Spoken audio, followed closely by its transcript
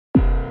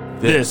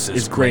This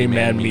is Gray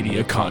Man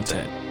Media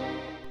content.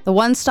 The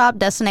one-stop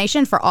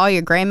destination for all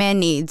your Gray Man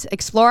needs.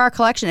 Explore our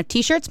collection of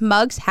t-shirts,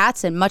 mugs,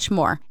 hats, and much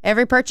more.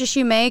 Every purchase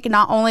you make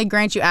not only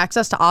grants you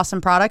access to awesome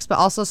products, but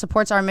also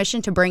supports our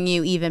mission to bring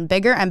you even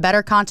bigger and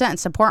better content and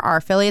support our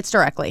affiliates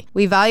directly.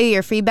 We value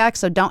your feedback,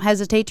 so don't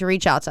hesitate to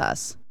reach out to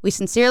us. We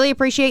sincerely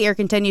appreciate your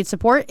continued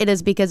support. It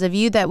is because of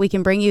you that we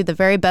can bring you the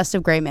very best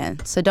of Gray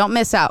Man. So don't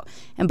miss out.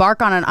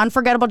 Embark on an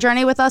unforgettable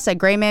journey with us at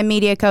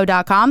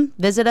GrayManMediaCo.com.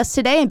 Visit us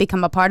today and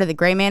become a part of the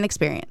Gray Man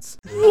experience.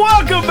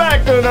 Welcome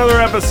back to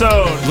another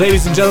episode.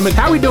 Ladies and gentlemen,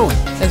 how we doing?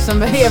 If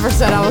somebody ever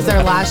said I was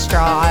their last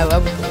straw, I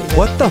would believe it.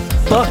 What the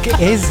fuck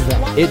is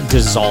that? It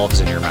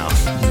dissolves in your mouth.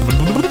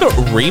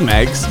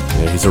 Remix.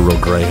 Yeah, he's a real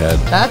grayhead.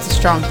 That's a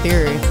strong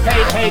theory.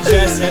 Hey,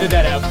 Jess, edit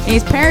that out.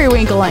 He's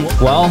periwinkling.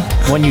 Well,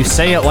 when you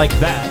say it like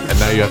that, And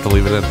now you have to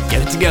leave it in.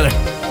 Get it together.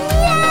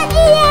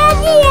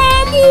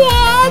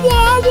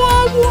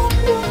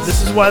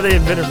 This is why they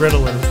invented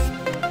Ritalin.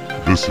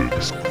 This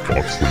is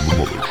Thoughts from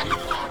the Mothership.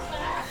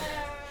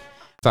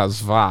 That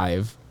was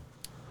 5.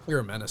 you're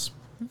a menace.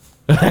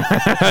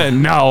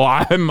 No,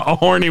 I'm a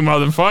horny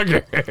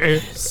motherfucker.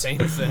 Same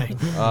thing.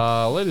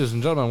 Ladies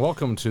and gentlemen,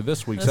 welcome to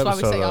this week's That's why we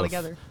episode say all of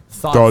together.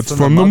 Thoughts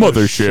from the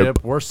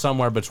Mothership. We're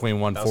somewhere between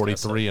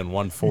 143 and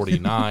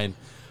 149.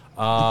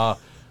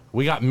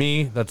 We got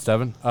me, that's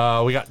Devin.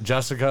 We got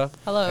Jessica.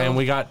 Hello. And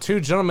we got two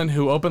gentlemen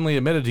who openly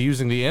admitted to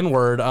using the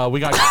N-word. We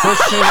got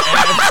Christian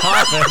and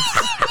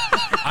Thomas.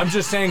 I'm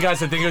just saying,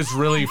 guys, I think it was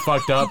really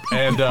fucked up,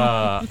 and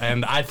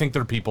I think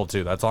they're people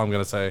too. That's all I'm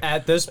gonna say.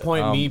 At this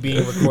point, me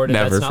being recorded,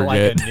 never that's not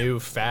like forget. a new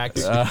fact.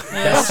 That's true.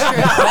 That's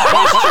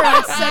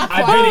true.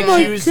 I've been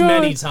accused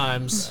many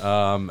times. It's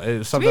To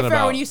be something fair,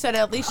 about. when you said it,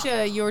 at least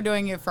you were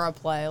doing it for a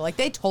play. Like,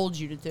 they told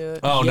you to do it.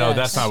 Oh no, Yes.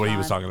 that's not what he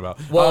was talking about.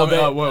 Well,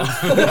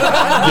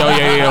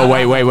 Yo,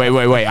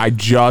 wait. I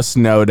just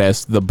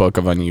noticed the Book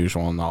of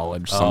Unusual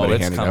Knowledge. Somebody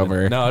it's handed coming.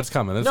 over. No, it's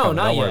coming. It's No, coming.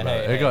 not Don't worry yet. about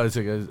Hey, it. hey. It goes,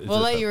 it's We'll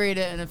just- let you read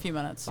it in a few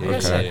minutes.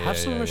 Okay. Have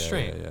some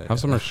restraint. Have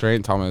some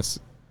restraint, Thomas.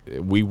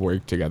 We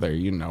work together.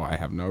 You know I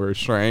have no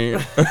restraint.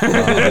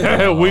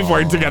 We've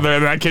worked together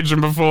in that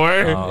kitchen before.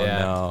 Oh, Yeah.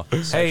 no.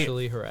 Hey,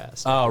 Sexually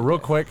harassed. real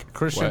quick,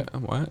 Christian.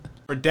 What?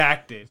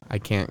 Redacted. I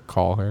can't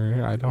call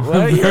her. I don't.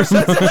 What? You're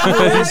such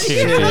a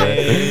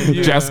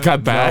Shit. Just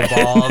cut that.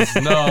 No balls.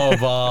 No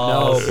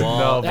balls. No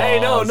ball. Hey,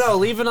 no,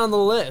 leave it on the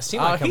list. He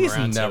might come He's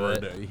around never.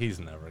 to it. He's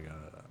never gonna.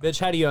 Bitch,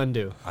 how do you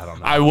undo? I don't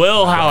know. I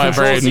will,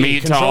 however,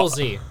 admit Control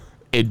Z.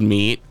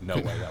 admit. No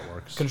way that works.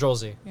 Control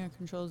Z. Yeah,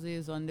 Control Z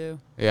is undo.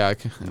 Yeah.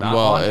 Not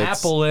Well, on it's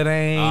Apple, it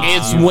ain't.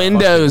 it's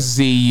Windows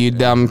Z, you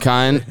dumb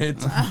cunt.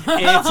 It's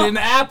an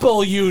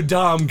Apple, you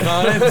dumb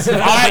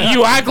cunt.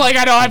 You act like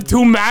I don't have 2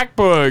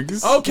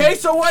 MacBooks. Okay,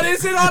 so what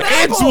is it on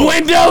It's Apple?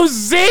 Windows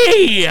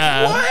Z.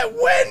 What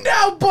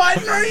window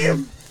button are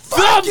you?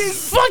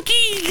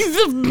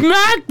 The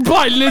Mac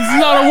button. It's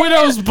not a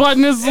Windows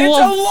button. It's It's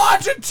a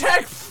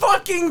Logitech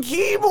fucking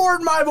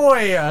keyboard, my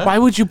boy. Why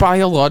would you buy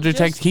a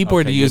Logitech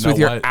keyboard to use with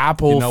your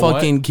Apple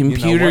fucking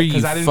computer,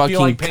 you I didn't fucking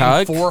feel like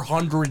paying cuck?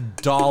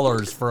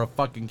 $400 for a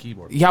fucking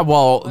keyboard. Yeah,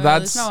 well, Well,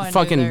 that's there's no undo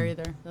fucking there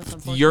either. That's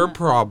your unfortunate.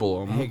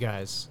 problem. Hey,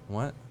 guys.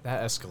 What?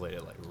 That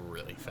escalated, like,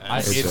 really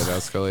I- fast. It did it's-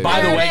 escalate.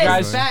 By the There way, it is,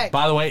 guys. it's back.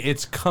 By the way,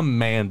 it's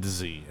Command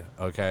Z.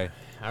 Okay.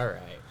 All right.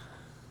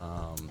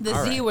 The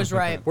All Z right. was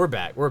right. We're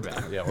back. We're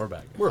back. Yeah, we're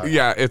back.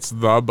 Yeah, it's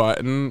the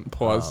button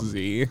plus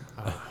Z.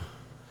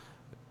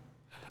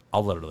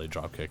 I'll literally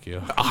drop kick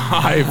you.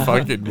 I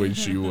fucking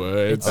wish you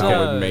would. That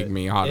would make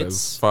me hot as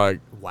it's- fuck.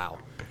 Wow.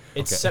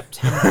 It's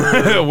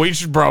September. We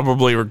should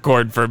probably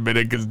record for a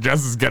minute because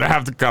Jess is gonna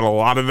have to cut a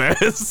lot of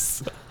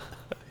this.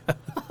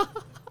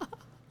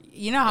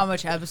 You know how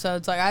much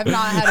episodes? Like, I've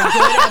not had a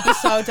good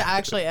episode to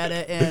actually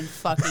edit in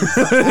fucking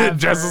forever.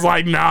 Jess is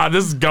like, nah,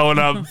 this is going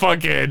up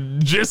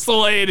fucking just the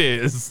way it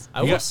is.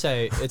 I will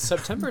say, it's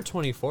September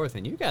 24th,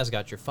 and you guys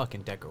got your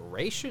fucking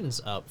decorations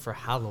up for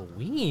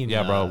Halloween.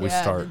 Yeah, bro, we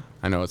Yeah. start.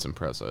 I know it's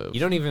impressive. You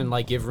don't even,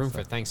 like, give room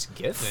for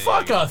Thanksgiving.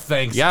 Fuck a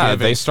Thanksgiving. Yeah,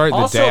 they start the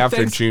Also, day after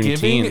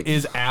Thanksgiving Juneteenth.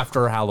 is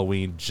after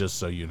Halloween, just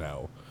so you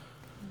know.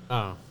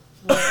 Oh.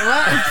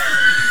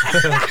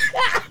 What?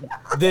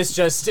 This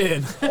just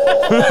in.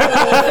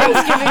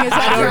 Thanksgiving is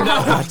after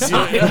Halloween up to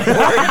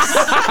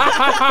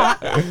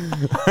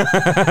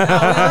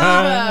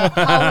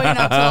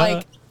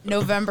like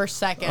November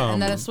 2nd,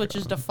 and then it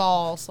switches to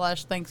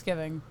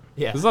fall/Thanksgiving.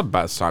 Yeah. This is the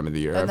best time of the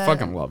year. I And then-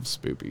 fucking love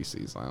spoopy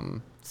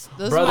season.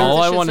 This Brother, is when All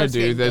the I shit want to starts do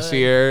getting this good.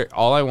 year,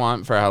 all I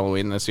want for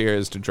Halloween this year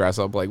is to dress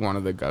up like one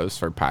of the ghosts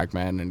for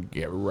Pac-Man and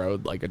get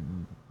rode like a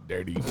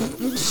dirty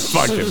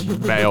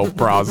fucking male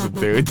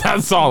prostitute.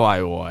 That's all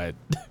I want.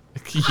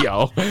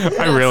 Yo,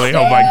 I really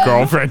hope my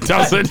girlfriend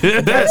doesn't.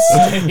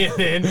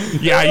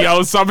 Yeah,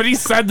 yo, somebody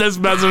send this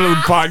message to the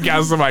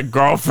podcast to my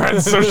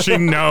girlfriend so she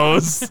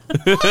knows.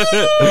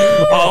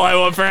 All I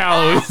want for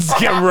Halloween is to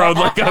get rode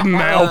like a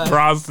male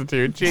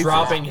prostitute. Jesus.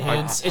 Dropping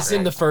hints. It's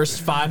in the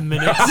first 5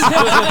 minutes.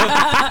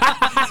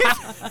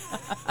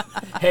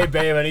 Hey,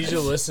 babe, I need you to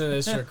listen to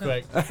this real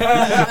quick.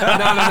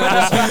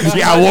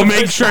 Yeah, we'll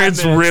make sure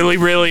it's really,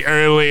 really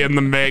early in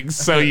the mix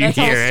so you That's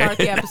how hear we'll start it.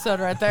 the episode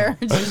right there.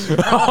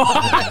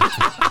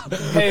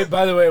 Hey,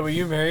 by the way, will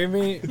you marry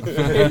me?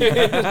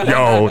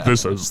 Yo,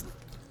 this is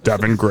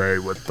Devin Gray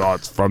with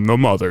thoughts from the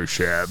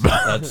mothership.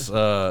 That's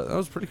that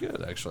was pretty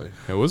good actually.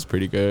 It was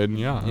pretty good,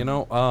 yeah. You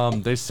know,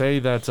 they say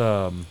that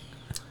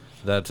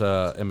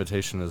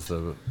imitation is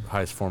the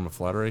highest form of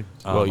flattery.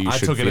 Well, you I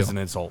should took it feel- as an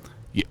insult.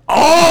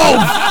 Oh,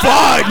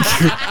 fuck!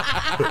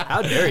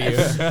 How dare you?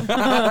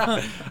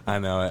 I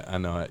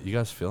know it. You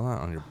guys feel that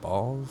on your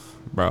balls?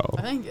 Bro,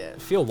 I think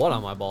it. Feel what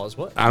on my balls?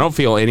 What? I don't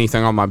feel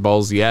anything on my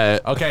balls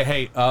yet. Okay,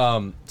 hey,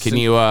 Can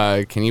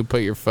you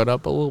put your foot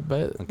up a little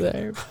bit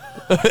there?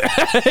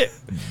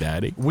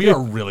 Daddy. we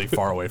are really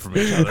far away from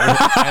each other, and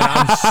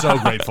I'm so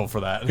grateful for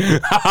that.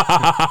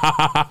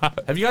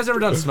 Have you guys ever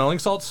done smelling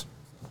salts?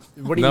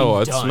 What do you No,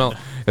 mean it done? smell.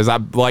 Is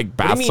that like What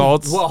do you bath mean-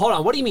 salts? Well, hold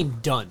on. What do you mean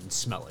done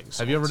smelling?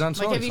 Have you ever done Like,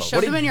 smelling have you salts?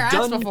 shoved What them in your have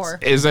ass you done? before?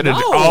 Is it? No.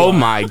 Oh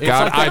my god! like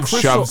that I've crystal-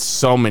 shoved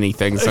so many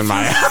things in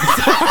my ass.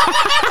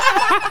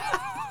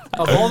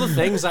 Of all the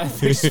things I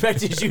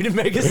expected you to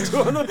make us do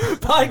on the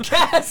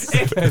podcast,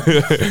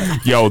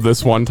 Yo,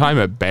 this one time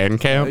at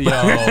band camp. Yo,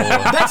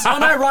 that's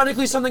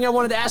unironically something I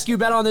wanted to ask you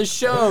about on this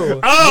show.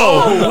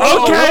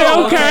 Oh, okay,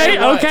 whoa, okay,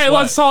 what? okay.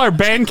 Let's tell our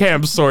band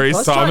camp stories,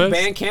 Let's talk Thomas.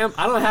 band camp.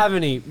 I don't have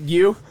any.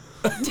 You?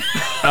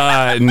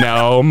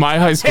 No, my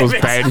high school's Damn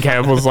it. band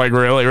camp was like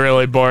really,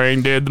 really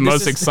boring, dude. The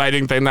most is-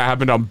 exciting thing that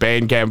happened on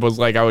band camp was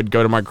like I would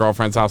go to my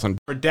girlfriend's house and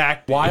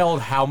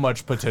wild how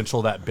much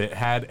potential that bit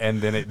had,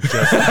 and then it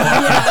just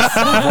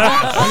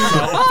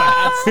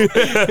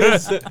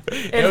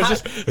it was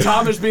just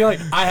Thomas being like,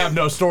 I have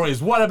no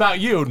stories. What about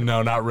you?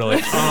 No, not really.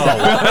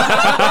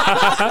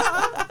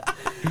 Oh.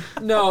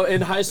 No, in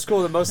high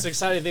school, the most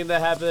exciting thing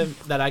that happened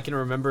that I can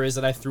remember is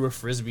that I threw a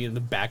frisbee in the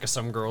back of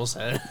some girl's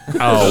head.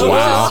 oh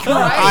wow.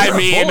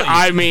 Christ.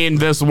 I mean,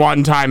 this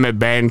one time at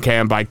band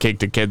camp, I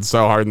kicked a kid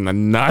so hard in the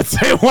nuts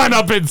it went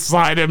up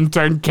inside him,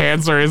 turned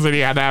cancerous, and he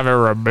had to have it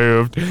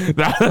removed.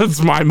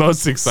 That's my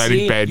most exciting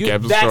See, band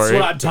camp that's story.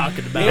 what I'm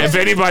talking about. If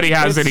anybody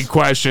has any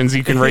questions,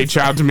 you can reach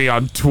out to me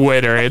on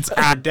Twitter. It's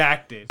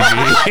redacted.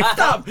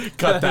 Stop.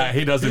 Cut that.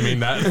 He doesn't mean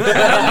that.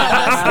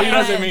 He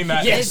doesn't mean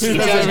that. Yes, he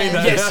doesn't does. mean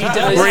that. Yes, he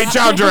does. Reach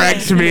out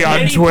direct to me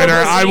on Any Twitter.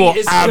 I will publicity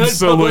is good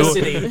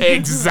absolutely publicity.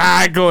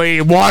 exactly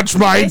watch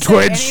my They say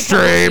Twitch any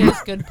stream. publicity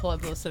is good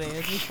publicity.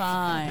 It'll be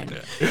fine.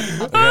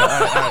 All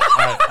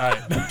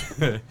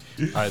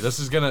right. This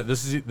is gonna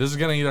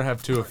either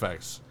have two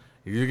effects.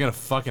 You're gonna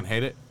fucking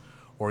hate it,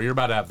 or you're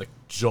about to have the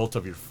jolt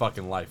of your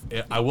fucking life.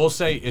 I will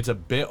say it's a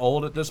bit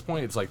old at this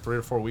point. It's like 3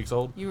 or 4 weeks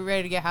old. You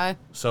ready to get high?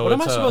 So What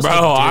am it's I supposed Bro,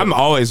 to do? I'm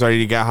always ready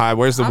to get high.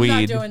 Where's the I'm not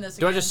weed? doing this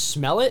Do I again. just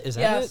smell it? Is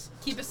that Yes. it?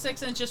 Keep it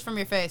 6 inches from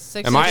your face.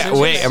 6 Am I inches.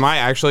 wait? Am I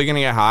actually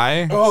gonna get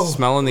high?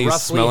 Smelling these Roughly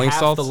smelling half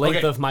salts. the length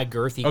Okay. of my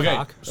girthy okay.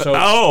 cock. So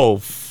Oh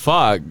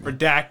fuck!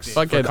 Redacted.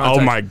 Fucking! For Oh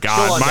context. my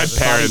god! Go on, My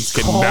Justin. parents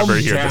can Calm never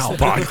hear this down.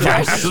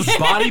 podcast.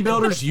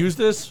 Bodybuilders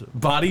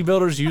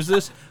use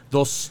this.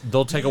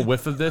 They'll take a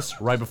whiff of this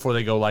right before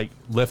they go like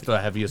lift the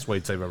heaviest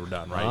weights they've ever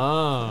done. Right.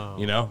 Oh.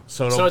 You know.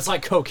 So So it's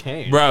like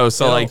cocaine. Bro,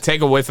 so Yo. like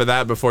take a whiff of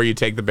that before you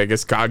take the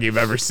biggest cock you've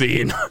ever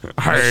seen.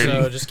 Heard.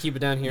 So just keep it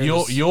down here.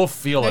 you'll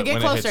feel No, it get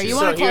when closer. it hits You you.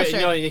 want- So here,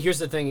 closer. here's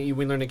the thing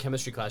we learned in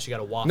chemistry class. You got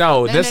to walk.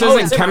 No, this no,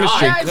 isn't it's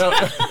chemistry. wrong.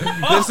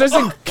 This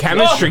isn't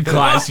chemistry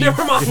class, you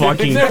never mind.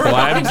 fucking Never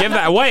pleb. Give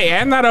that. Wait,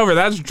 hand that over.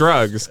 That's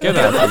drugs. Give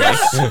that to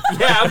me.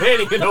 Yeah, I'm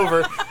handing it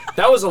over.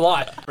 That was a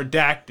lot.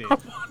 Redacted.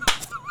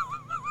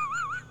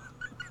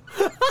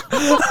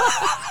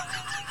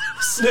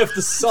 Sniff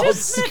the salt.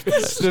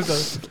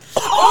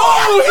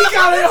 Oh, he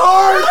got it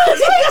hard.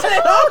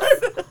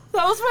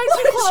 That was way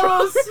too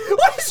close.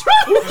 What's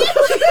wrong with you?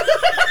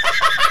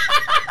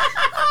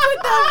 Put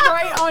that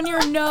right on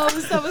your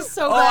nose. That was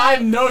so Oh, I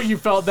bad. know you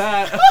felt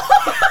that.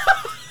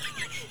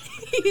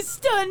 He's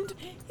stunned.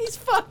 He's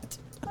fucked.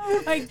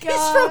 Oh my god.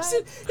 He's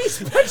frozen. He's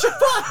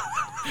petrified.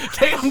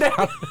 Take him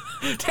down.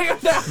 Take him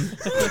down.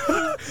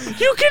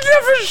 You can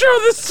never show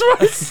the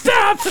sweat.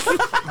 Stop.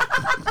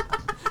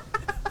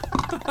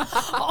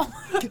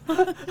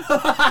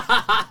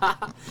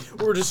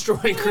 We're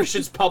destroying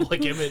Christian's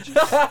public image. You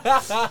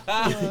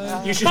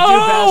should do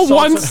Oh, bath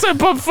one salts.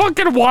 sip of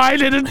fucking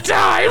wine at a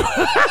time.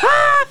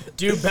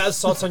 Do bath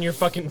salts on your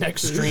fucking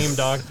next stream,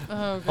 dog.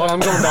 Oh, Oh, I'm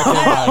going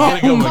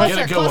back in. Get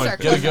it going. Closer, Get it going. closer,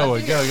 Get it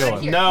going. closer. Get it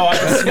going. No, I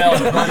can smell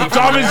it. honey.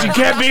 Thomas, you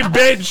can't be a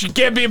bitch. You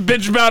can't be a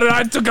bitch about it.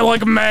 I took it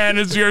like a man.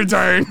 It's your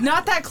turn.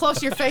 Not that close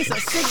to your face.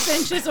 That's 6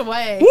 inches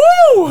away.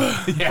 Woo!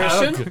 Yeah,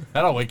 Christian?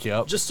 that'll wake you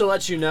up. Just to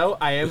let you know,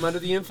 I am under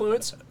the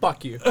influence.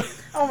 Fuck you.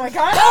 Oh my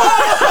god.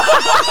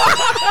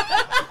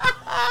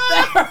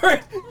 That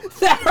hurt.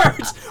 That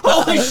hurts.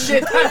 Holy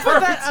shit, that Put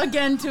hurts. that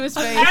again to his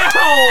face.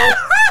 Ow!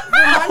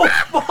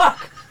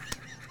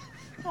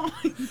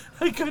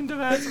 I couldn't have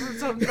asked for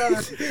something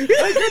better.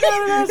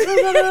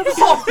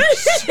 Holy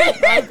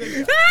shit.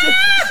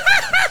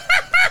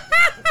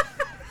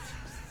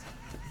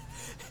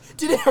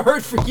 Did it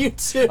hurt for you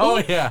too? Oh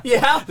yeah.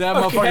 Yeah? That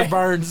Okay. motherfucker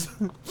burns.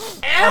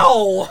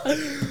 Ow!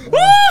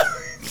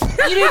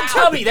 You didn't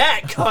tell me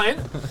that, cunt.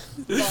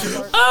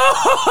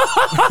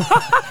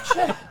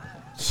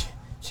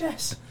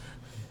 Jess,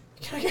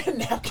 can I get a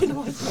napkin to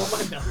wipe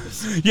my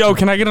nose? Yo,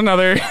 can I get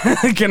another?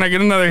 Can I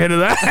get another hit of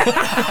that?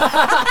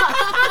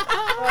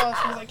 Oh, it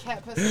smells like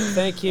cat piss.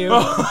 Thank you.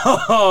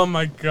 Oh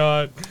my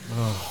god.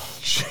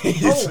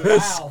 Jesus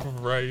wow.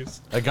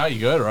 Christ. That got you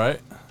good, right?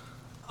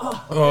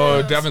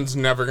 Oh, Devin's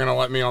never gonna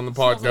let me on the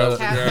podcast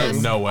Cat again.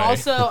 piss. No way.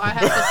 Also, I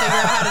have to figure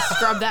out how to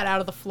scrub that out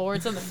of the floor.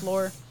 It's on the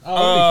floor.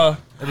 It'll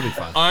be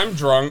fine. I'm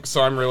drunk,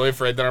 so I'm really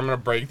afraid that I'm gonna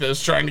break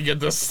this trying to get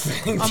this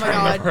thing Oh my trying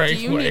God, to break.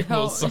 do you need Wait, will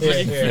help?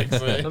 somebody Here.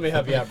 fix it? Let me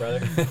help you out, brother.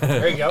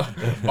 There you go.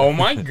 Oh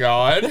my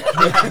god.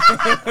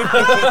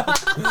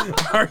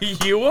 Are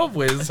you a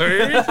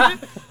wizard?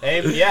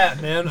 Hey, yeah,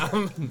 man,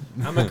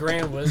 I'm a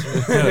grand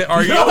wizard.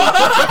 Are you?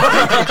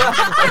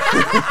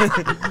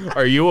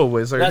 Are you a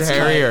wizard,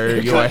 Harry, or are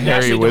you a hairy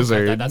Actually, don't cut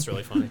wizard? that. That's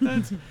really funny.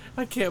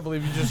 I can't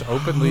believe you just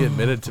openly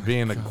admitted to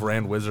being a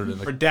grand wizard in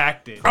the.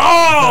 Redacted.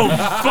 Oh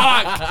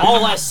fuck!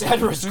 All I said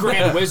was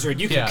grand wizard.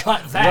 You can Yeah.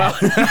 cut that.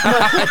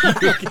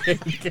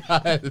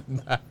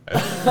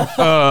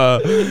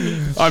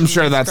 I'm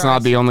sure that's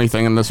not the only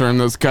thing in this room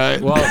that's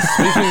cut. Well,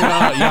 speaking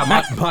of,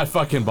 yeah, my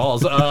fucking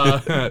balls.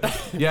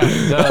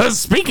 Yeah.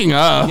 Speaking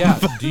of, Yeah.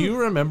 Do you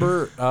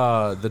remember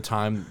the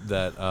time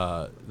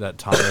that that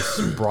Thomas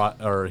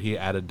brought or he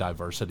added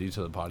diversity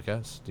to the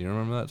podcast? Do you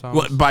remember that, Thomas?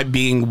 what, by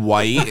being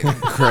white,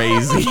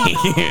 crazy,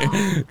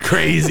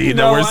 crazy that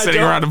No, we're I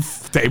sitting don't. around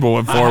a table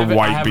with four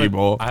white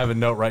people. I have a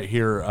note right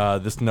here.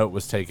 This note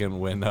was taken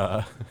when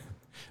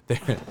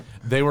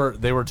they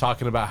were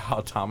talking about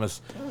how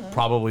Thomas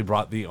probably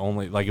brought the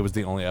only it was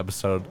the only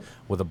episode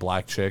with a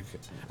black chick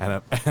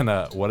and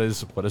what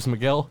is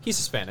Miguel? He's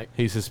Hispanic.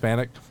 He's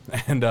Hispanic,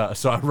 and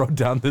so I wrote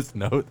down this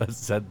note that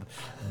said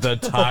the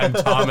time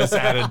Thomas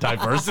added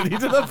diversity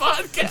to the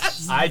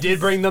podcast. I did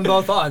bring them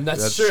both on.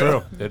 That's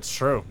true. It's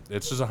true.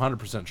 It's just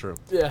 100% true.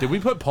 Yeah. Did we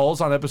put polls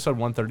on episode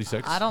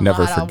 136? I don't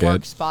Never know how to forget.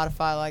 work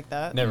Spotify like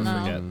that. Never No.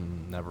 forget.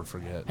 Never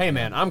forget. Hey,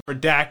 man, I'm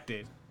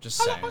Redacted. just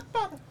saying.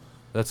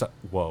 That's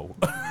whoa.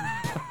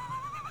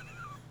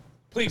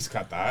 Please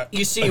cut that.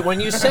 You see, when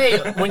you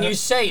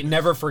say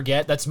never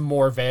forget, that's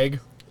more vague.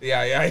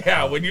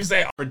 Yeah. When you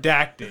say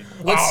Redacted.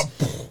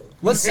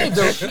 Let's save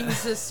the.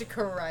 Jesus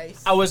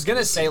Christ. I was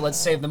gonna say let's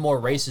save the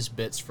more racist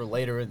bits for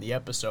later in the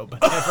episode,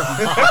 but never mind.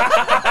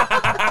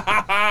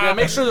 Yeah,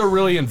 make sure they're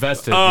really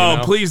invested. oh, you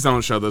know? please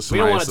don't show this to We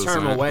my don't want to turn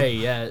them assistant. away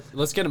yet.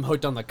 Let's get them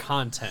hooked on the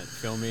content.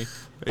 Feel me?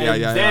 And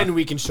Yeah. then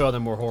we can show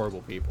them we're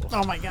horrible people.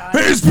 Oh my God.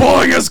 He's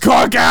pulling his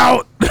cock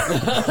out.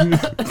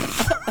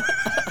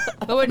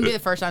 It wouldn't be the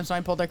first time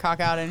somebody pulled their cock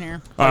out in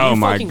here. Are Oh you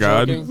my fucking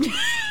god. joking?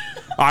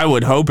 I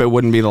would hope it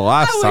wouldn't be the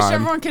last I wish time.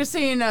 everyone could have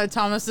seen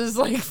Thomas's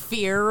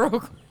fear.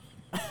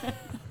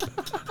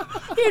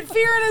 He had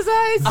fear in his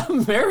eyes.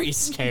 I'm very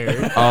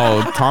scared.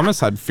 Oh, Thomas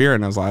had fear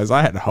in his eyes.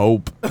 I had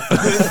hope.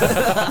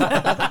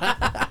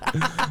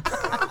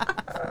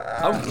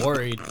 I'm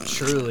worried,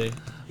 truly.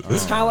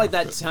 It's kind of like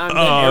that time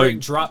that Oh. Eric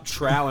dropped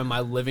trow in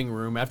my living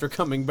room after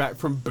coming back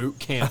from boot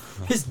camp.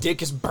 His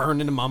dick is burned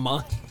into my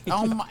mind.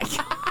 Oh my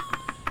God.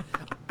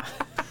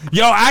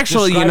 Yo,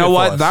 actually, you Describe know it for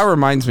what? us. That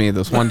reminds me of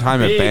this one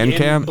time at Big band in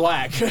camp.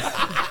 black.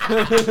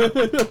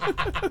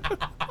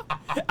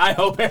 I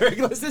hope Eric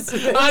listens to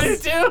this. I do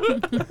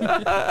too.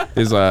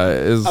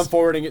 I'm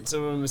forwarding it to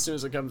him as soon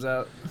as it comes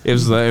out.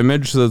 Is the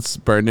image that's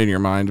burned in your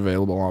mind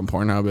available on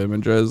Pornhub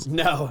Images?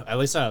 No, at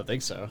least I don't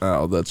think so.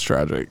 Oh, that's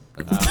tragic.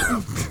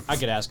 I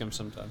could ask him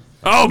sometime.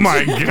 Oh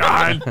my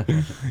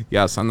god.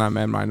 Yeah, send that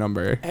man my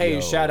number.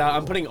 Hey, shout out.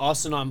 I'm putting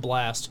Austin on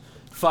blast.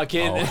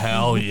 Fucking. Oh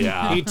hell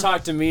yeah. He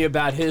talked to me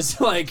about his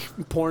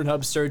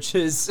Pornhub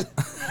searches,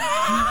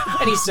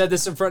 and he said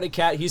this in front of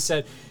Kat. He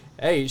said,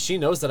 "Hey, she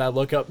knows that I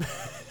look up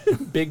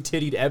big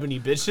tittied ebony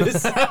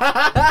bitches."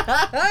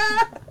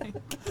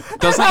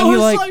 Doesn't I he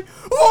was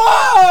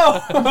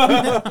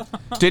whoa!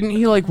 Didn't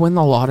he win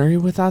the lottery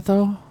with that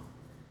though?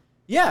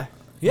 Yeah,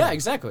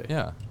 exactly.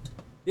 Yeah.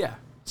 Yeah.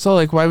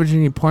 So why would you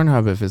need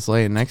Pornhub if it's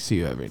laying next to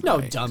you every night? No,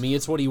 dummy.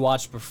 It's what he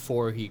watched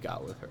before he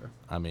got with her.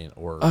 I mean,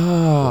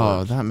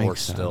 Oh, that or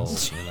makes still,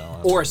 sense. you know,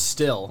 Or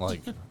still.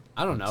 like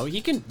I don't know.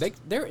 He can.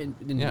 They're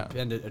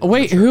independent. Oh,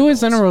 wait, who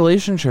is in a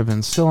relationship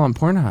and still on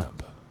Pornhub?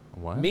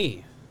 what?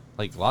 Me.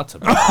 Like lots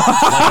of people. Like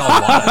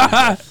a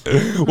lot of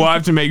people. We'll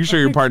have to make sure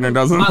your partner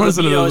doesn't My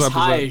listen to libido this is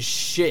high episode. as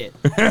shit.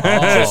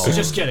 Oh,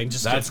 Just kidding.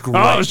 Just that's kidding.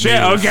 great. Oh shit!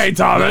 news. Okay,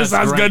 Thomas,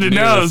 that's great good to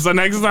know. news. So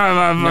next time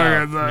I'm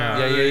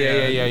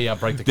fucking. Yeah.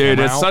 Break the Dude,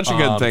 camera it's out. such a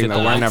good thing Get that the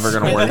we're lights. never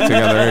gonna work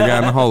together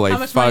again. Holy How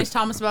much money fuck! is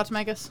Thomas about to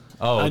make us?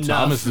 Oh, Enough.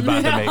 Thomas is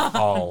about to make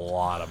a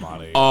lot of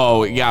money.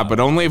 Oh yeah,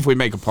 but only if we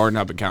make a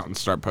Pornhub account and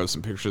start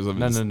posting pictures of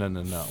No. his.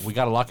 No. We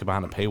got to lock it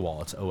behind a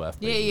paywall. It's OF.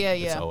 baby. Yeah.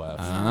 It's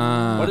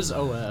OF. What is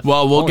OF?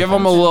 Well, we'll give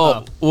him a OnlyFans. little.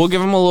 We'll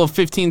give him a little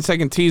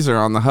 15-second teaser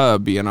on the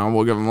hub. You know,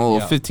 we'll give him a little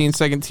Yeah.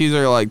 15-second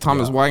teaser, like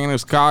Thomas wagging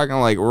his cock,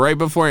 and right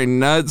before he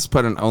nuts,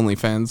 put an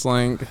OnlyFans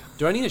link.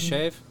 Do I need a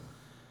shave?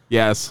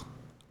 Yes.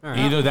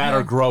 Either that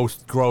or grow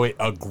it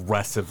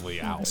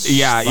aggressively out.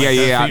 Yeah.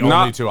 That's the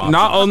only two options.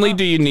 Not only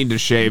do you need to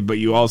shave, but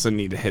you also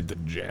need to hit the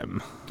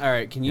gym. All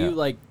right, can you Yeah.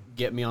 like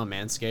get me on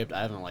Manscaped?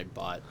 I haven't like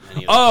bought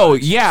any of the Oh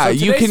products. yeah, So you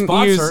today's can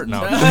sponsor- use.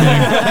 No,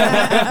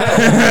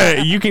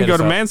 You can Hit go us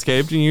to up.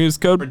 Manscaped and use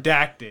code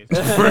Redacted.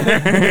 for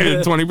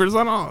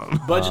 20%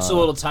 off. Budget's a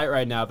little tight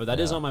right now, but that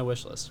is on my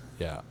wish list.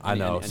 yeah, I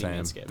know. Any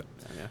Same. Manscaped.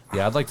 Yeah.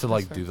 Yeah, I'd like to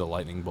like do the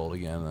lightning bolt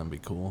again. That'd be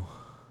cool.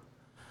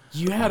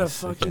 You had a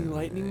fucking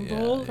lightning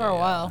bolt? For a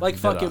while. Like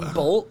fucking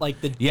Bolt?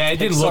 Like the Yeah, it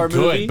didn't Pixar look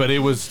movie? good, but it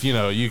was you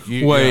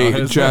Wait,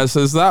 it's- Jess,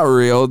 is that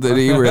real? Did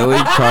he really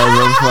carve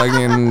a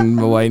fucking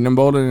lightning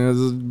bolt in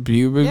his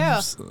pubes? Yeah.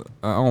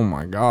 Oh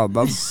my god,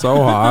 that's so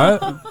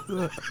hot.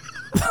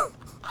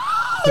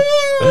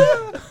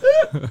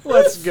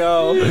 Let's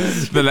go.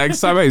 The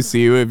next time I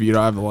see you, if you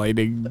don't have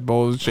lightning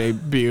bolt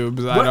shaped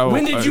pubes, I don't.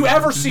 When did you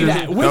ever see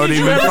that? When Don't did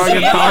you even ever fucking see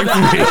that? talk to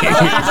me. What are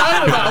you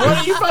talking about? What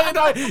are you fucking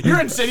talking? You're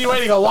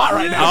insinuating a lot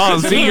right now. Oh,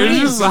 see, you're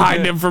just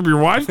hiding it from your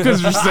wife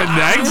because you're sitting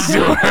next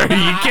to her.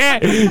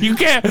 You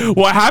can't.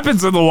 What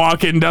happens in the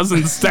walk-in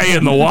doesn't stay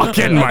in the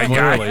walk-in, my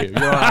guy. Clearly. You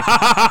know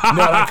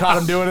what I caught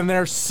him doing in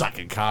there?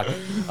 Sucking cock.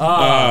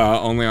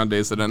 Only on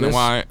days that end in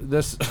Y.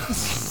 This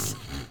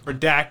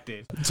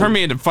Redacted. Turn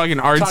me into fucking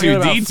talking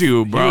about- R2D2, He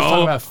was talking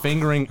bro. about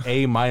fingering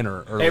A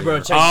minor earlier. Hey, bro,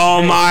 check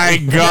Oh hey, my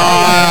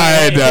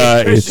god,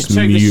 hey, it's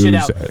check this shit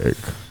out. music.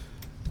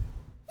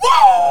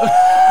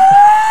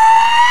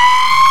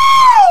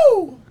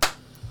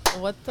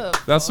 What the?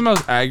 That's the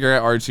most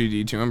accurate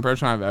R2D2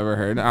 impression I've ever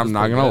heard. I'm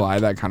not gonna lie,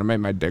 that kind of made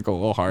my dick a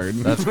little hard.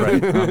 That's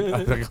great.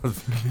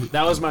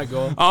 That was my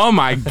goal. Oh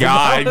my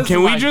god! was Can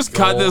we my just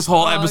cut goal. this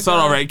whole episode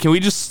already? Can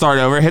we just start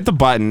over? Hit the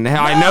button.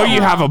 I know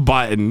you have a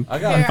button. I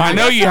got. I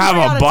know you have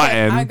a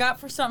button. I got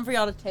for something for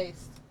y'all to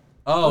taste.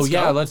 Oh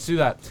yeah, go. let's do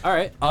that. All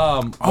right.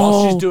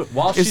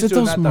 While she's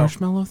doing that though.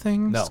 marshmallow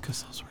things? No.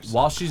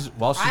 While she's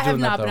I have doing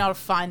not that been able though. to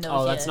find those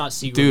Oh, that's yet. not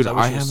Seagram's. Dude, wish I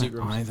it was haven't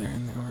Seagram's. either.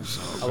 And they were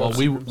so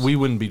Well, we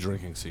wouldn't be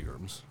drinking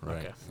Seagrams, right?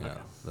 Okay, Yeah, okay.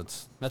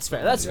 that's That's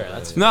fair. That's fair.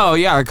 That's fair. No,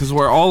 yeah, because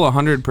we're all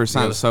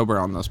 100% sober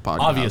on this podcast.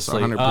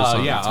 obviously.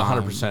 100% Yeah, of the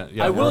time. 100%.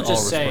 Yeah, I will we're just all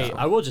say,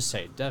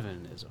 responsible.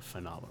 Devin is a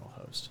phenomenal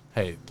host.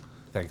 Hey,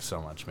 thanks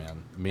so much,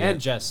 man. Me And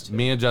Jess, too.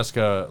 Me and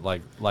Jessica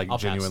like I'll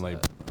pass genuinely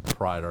that.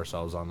 pride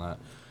ourselves on that.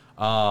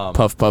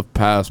 Puff, puff,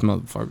 pass,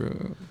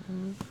 motherfucker.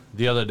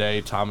 The other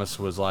day, Thomas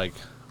was like,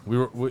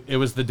 it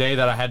was the day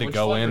that I had to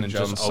go in and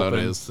just soda open.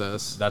 is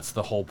this? That's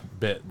the whole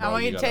bit. I bro.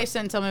 want you to gotta- taste it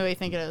and tell me what you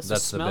think it is.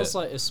 That's the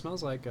bit. It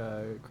smells like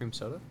cream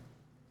soda.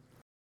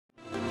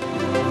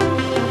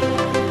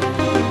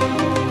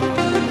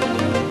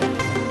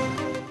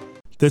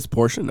 This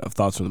portion of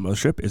Thoughts from the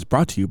Mothership is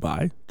brought to you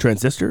by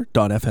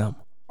Transistor.fm.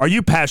 Are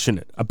you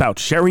passionate about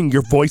sharing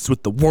your voice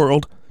with the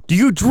world? Do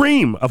you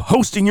dream of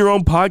hosting your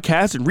own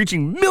podcast and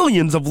reaching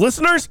millions of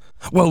listeners?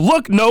 Well,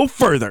 look no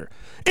further.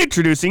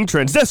 Introducing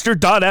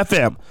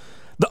Transistor.fm,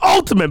 the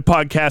ultimate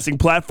podcasting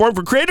platform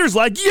for creators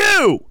like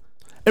you.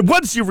 And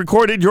once you've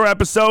recorded your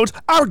episodes,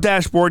 our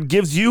dashboard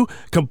gives you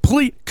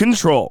complete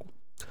control.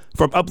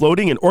 From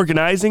uploading and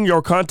organizing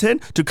your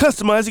content to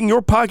customizing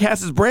your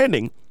podcast's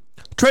branding,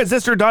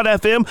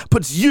 Transistor.fm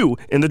puts you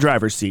in the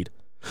driver's seat.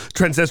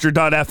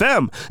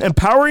 Transistor.fm,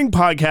 empowering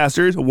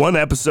podcasters one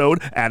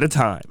episode at a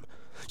time.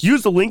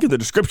 Use the link in the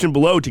description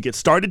below to get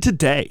started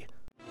today.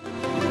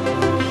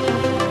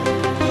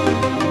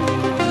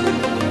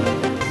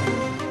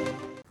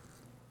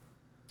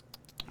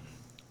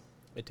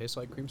 It tastes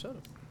like cream soda.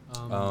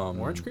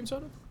 Orange cream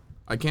soda?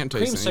 I can't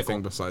taste Creamsicle.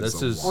 anything besides This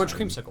the is- wine. Orange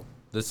creamsicle.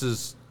 This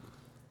is.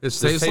 It This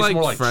tastes like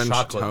more French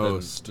chocolate than-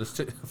 toast. this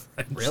French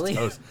Really?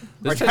 Toast. Are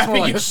This you tastes more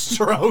having like a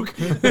stroke?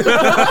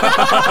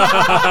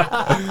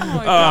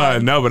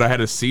 No, but I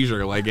had a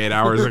seizure like 8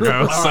 hours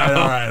ago. All so.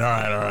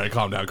 right.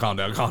 Calm down.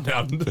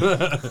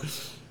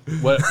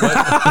 what?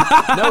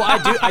 No,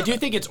 I do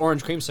think it's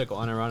orange creamsicle,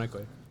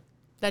 unironically.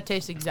 That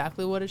tastes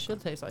exactly what it should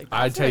taste like.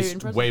 I That's very taste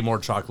impressive. way more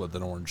chocolate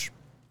than orange.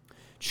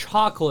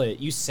 Chocolate.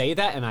 You say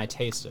that, and I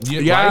taste it.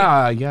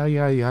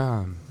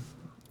 Yeah.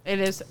 It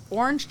is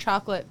orange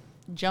chocolate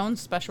Jones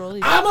special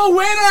release. I'm a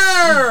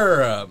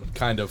winner.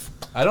 Kind of.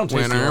 I don't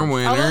taste the Winner,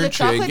 orange. Although winner, the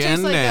chocolate chicken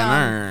tastes like,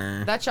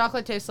 dinner. that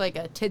chocolate tastes like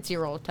a Tootsie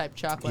Roll type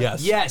chocolate.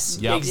 Yes. Yes.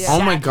 Yep. Exactly.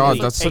 Oh my god,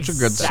 that's such a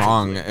good Exactly.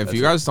 song. If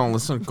you guys don't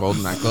listen to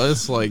Gold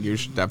Necklace, like you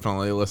should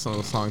definitely listen to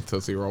the song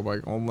Tootsie Roll by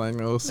Gold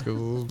Necklace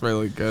because it's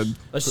really good.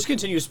 Let's just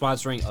continue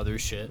sponsoring other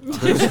shit.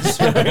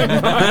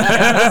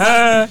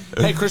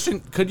 Hey Christian,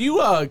 could you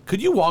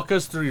walk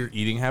us through your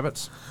eating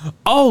habits?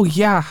 Oh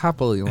yeah,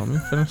 happily. Let me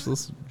finish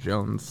this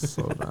Jones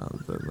soda.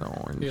 The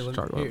orange Here, let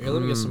chocolate.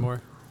 me get some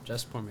more.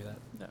 Just pour me that.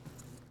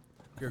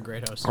 You're a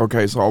great host.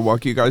 Okay, so I'll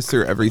walk you guys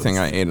through everything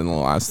I ate in the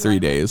last 3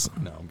 days.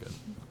 No, I'm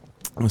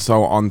good.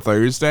 So on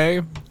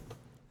Thursday.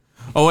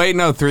 Oh wait,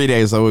 no, 3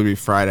 days. That would be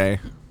Friday.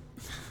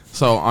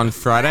 So on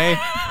Friday.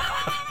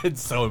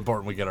 It's so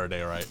important we get our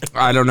day right.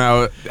 I don't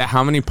know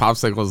how many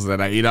popsicles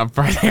did I eat on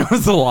Friday. It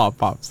was a lot of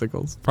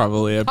popsicles.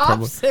 Probably.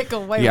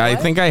 Popsicle. Wait, Yeah, I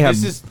what? think I had.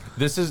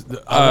 This is.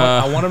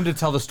 I want him to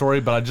tell the story,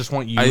 but I just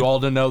want you all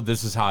to know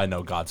this is how I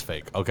know God's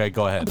fake. Okay,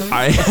 go ahead.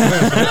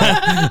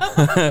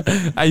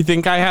 I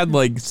think I had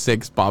like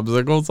 6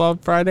 popsicles on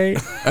Friday.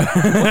 What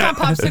kind of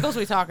popsicles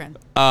we talking?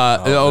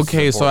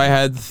 Okay, so I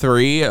had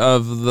 3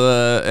 of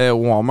the at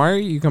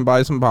Walmart. You can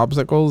buy some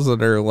popsicles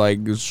that are like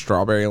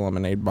strawberry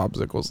lemonade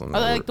popsicles. And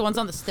Are they like the ones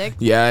on the stick?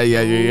 yeah.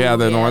 They're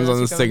the yeah, ones on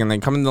the those are stick, good. and they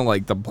come in the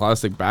like the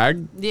plastic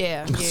bag.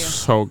 Yeah.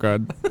 So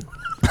good.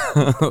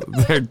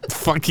 They're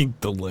fucking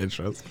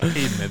delicious.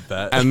 He admit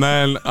that. And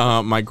then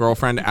my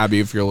girlfriend Abby,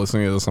 if you're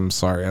listening to this, I'm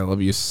sorry. I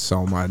love you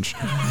so much.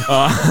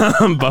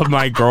 But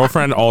my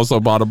girlfriend also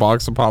bought a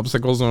box of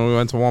popsicles when we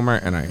went to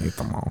Walmart, and I ate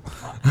them all.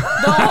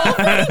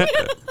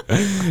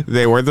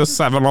 They were the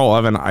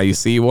 7-Eleven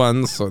icy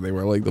ones, so they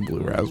were like the blue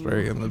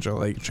raspberry and the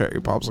like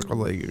cherry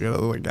popsicle that you get at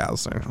the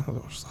gas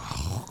station.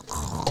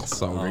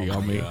 So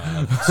yummy.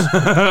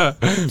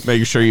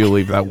 Make sure you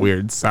leave that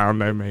weird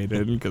sound I made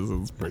in because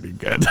it's pretty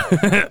good.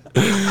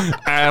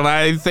 And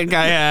I think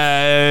I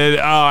had,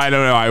 I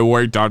don't know, I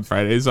worked on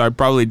Friday, so I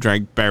probably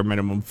drank bare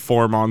minimum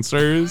 4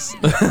 Monsters,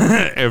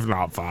 if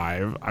not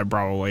 5. I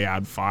probably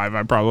had 5.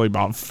 I probably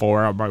bought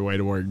 4 on my way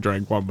to work,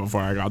 drank 1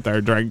 before I got there,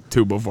 drank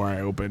 2 before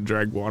I opened,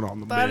 drank 1 on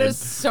the That mid. is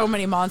so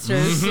many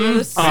monsters. It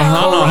is so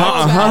Yeah.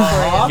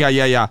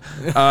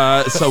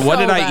 So what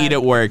did I bad. eat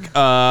at work?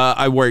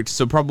 I worked,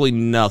 so probably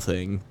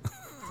nothing.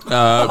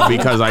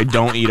 Because I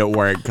don't eat at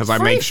work because I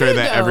Free make sure food,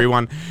 that though.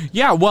 everyone.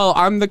 Yeah, well,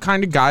 I'm the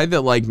kind of guy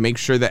that like makes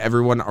sure that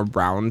everyone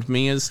around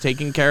me is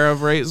taken care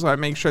of, right? So I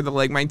make sure that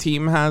like my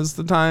team has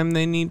the time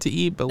they need to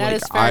eat, but That like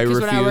is fair, I 'cause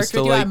when I refuse worked to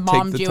with you, I like take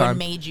mommed the you time. and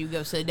made you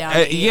go sit down.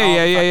 And eat Yeah, all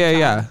the fucking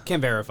yeah. time. Can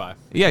verify.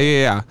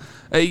 Yeah.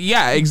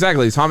 Yeah,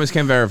 exactly. Thomas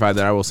can verify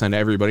that I will send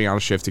everybody on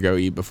shift to go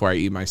eat before I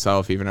eat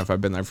myself, even if I've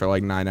been there for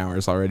like 9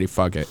 hours already.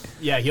 Fuck it.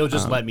 Yeah, he'll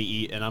just let me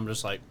eat, and I'm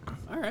just like,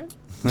 all right.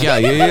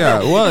 Yeah.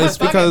 Well, it's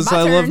Fuck it, because my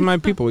I love turn. my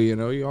people. You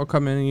know, you all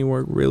come in and you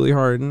work really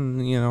hard,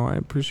 and you know I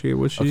appreciate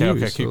what you do.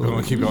 Okay, keep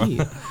going.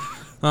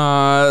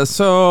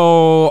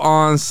 So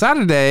on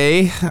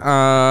Saturday,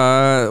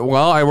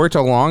 well, I worked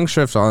a long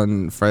shift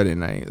on Friday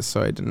night,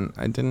 so I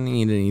didn't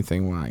eat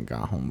anything when I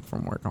got home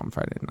from work on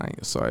Friday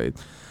night. So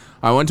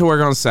I went to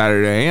work on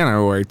Saturday, and I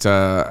worked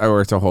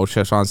a whole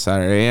shift on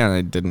Saturday, and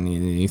I didn't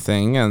eat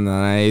anything. And then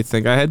I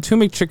think I had 2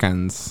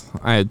 McChickens.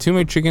 I had 2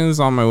 McChickens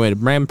on my way to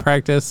band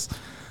practice.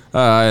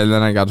 And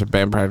then I got to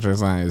band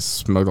practice and I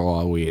smoked a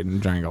lot of weed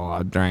and drank a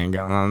lot of drink.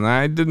 And then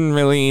I didn't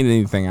really eat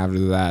anything after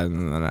that.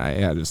 And then I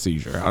had a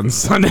seizure on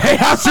Sunday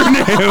afternoon.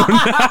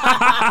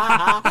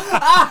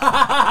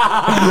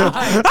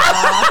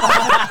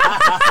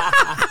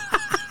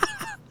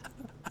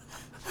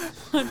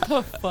 Moral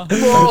of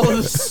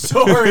the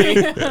story.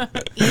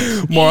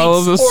 Moral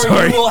of the Or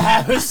story. you will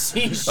have a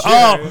seizure.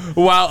 Oh,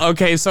 well,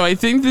 okay, so I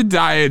think the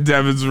diet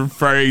Devin's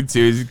referring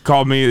to, he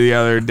called me the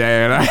other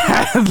day, and I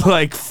had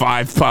like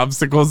 5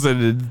 popsicles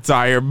and an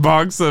entire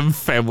box of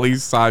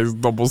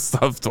family-sized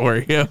double-stuffed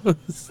Oreos.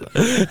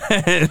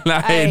 And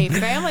Hey,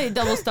 family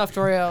double stuffed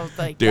Oreo,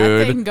 like that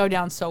Dude. thing can go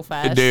down so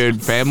fast.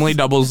 Dude, family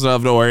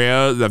double-stuffed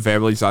Oreo, the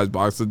family-sized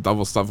box of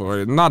double-stuffed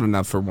Oreo, not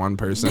enough for one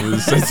person.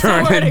 It's for Swear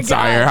an to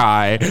entire God.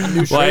 high.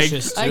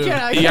 Nutritious, I too.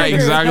 can't Yeah, agree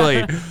with that.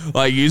 exactly.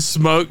 Like you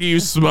smoke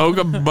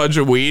a bunch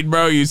of weed,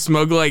 bro. You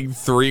smoke like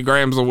 3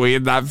 grams of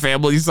weed. That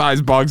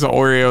family-sized box of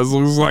Oreos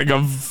looks like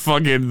a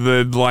fucking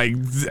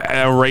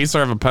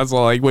eraser of a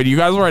pencil. Like when you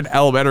guys were in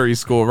elementary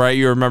school, right?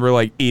 You remember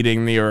like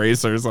eating the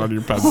erasers on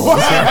your pencils,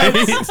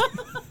 right?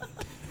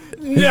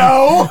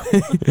 No.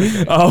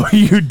 Oh,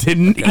 you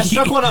didn't I eat?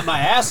 stuck one up my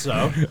ass,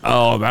 though.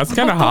 Oh, that's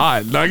kind of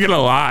hot. Not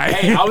gonna lie.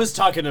 Hey, I was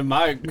talking to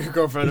my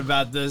girlfriend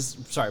about this.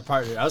 Sorry,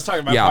 partner. I was talking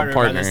to my Yeah, partner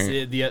about partner.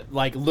 this.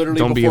 Like literally,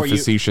 Don't be a before you-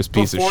 facetious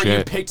piece of before you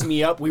shit. picked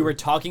me up, we were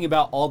talking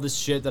about all this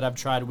shit that I've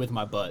tried with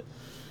my butt.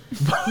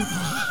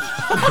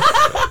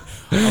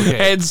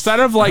 Okay. Instead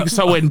of like,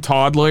 so in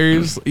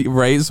toddlers,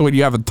 right? So when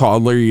you have a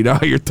toddler, you know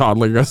how your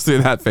toddler goes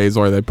through that phase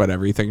where they put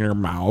everything in their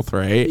mouth,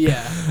 right?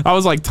 Yeah. I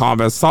was like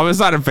Thomas. Thomas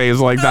had a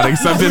phase like that,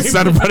 except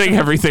instead of putting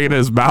everything in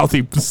his mouth,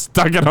 he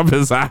stuck it up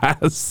his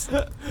ass.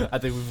 I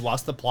think we've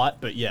lost the plot,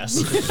 but yes.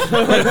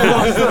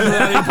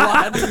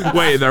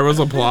 Wait, there was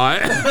a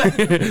plot?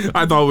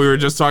 I thought we were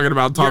just talking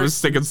about Thomas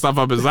sticking stuff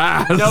up his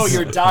ass. No,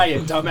 you're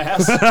dying,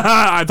 dumbass.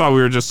 I thought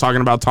we were just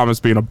talking about Thomas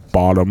being a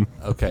bottom.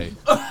 Okay.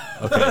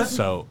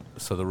 So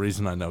the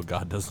reason I know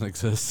God doesn't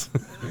exist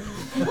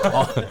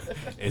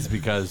is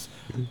because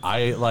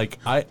I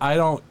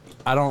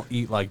don't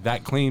eat like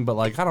that clean, but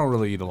like I don't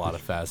really eat a lot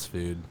of fast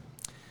food.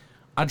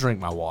 I drink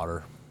my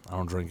water. I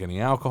don't drink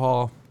any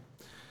alcohol.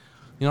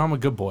 You know, I'm a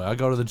good boy. I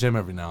go to the gym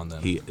every now and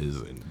then. He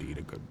is indeed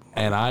a good boy.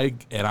 And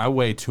I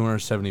weigh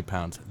 270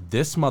 pounds.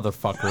 This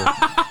motherfucker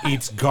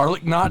eats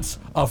garlic knots,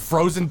 a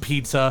frozen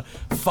pizza,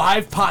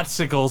 5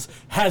 popsicles,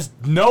 has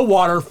no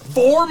water,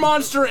 4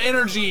 Monster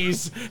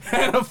Energies,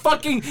 and a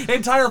fucking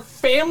entire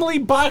family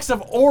box of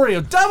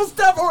Oreos, double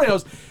stuffed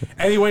Oreos,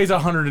 and he weighs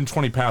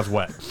 120 pounds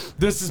wet.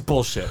 This is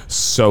bullshit.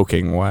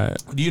 Soaking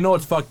wet. Do you know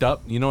what's fucked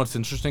up? You know what's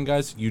interesting,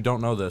 guys? You don't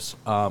know this.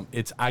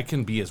 I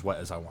can be as wet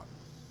as I want.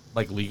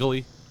 Like,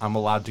 legally, I'm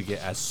allowed to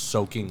get as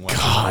soaking wet.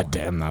 God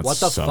damn, that's What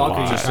the so fuck are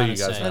you hot. trying you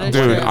to guys say? know.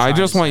 Dude, I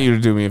just want you to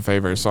do me a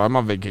favor. So I'm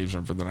on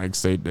vacation for the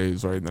next 8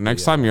 days, right? The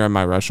next time you're at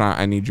my restaurant,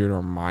 I need you to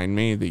remind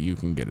me that you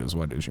can get as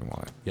wet as you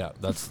want. Yeah,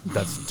 that's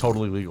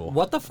totally legal.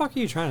 What the fuck are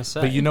you trying to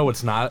say? But you know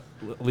what's not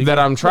legal? That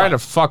I'm trying to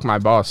fuck my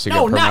boss to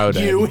no, get promoted.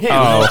 not you. Him.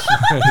 Oh,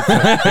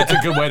 It's a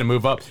good way to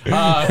move up.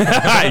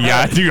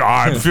 yeah, you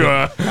are.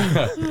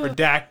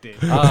 Redacted.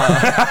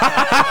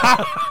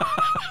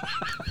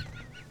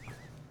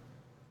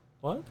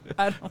 What?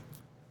 I don't.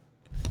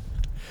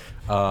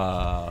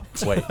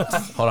 Wait,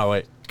 hold on,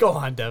 wait. Go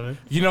on, Devin.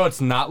 You know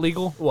it's not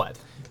legal What?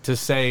 to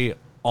say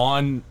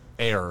on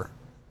air.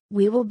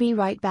 We will be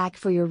right back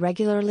for your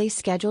regularly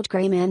scheduled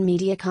Grayman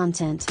Media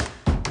content.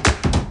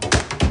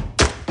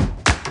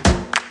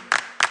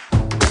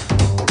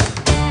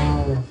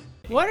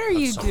 What are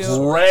you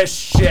doing?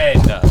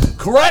 Christian!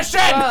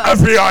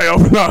 FBI,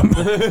 open up.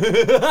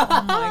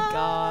 Oh my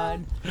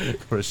god.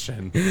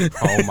 Christian.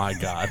 Oh my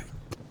god.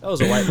 That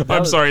was a white.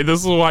 I'm sorry. This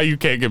is why you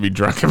can't get me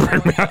drunk and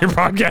bring me on your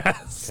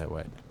podcast. Okay,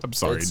 wait. I'm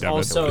sorry, It's Devin.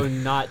 also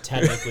not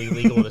technically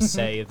legal to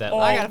say that I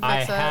like, gotta I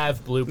fix that.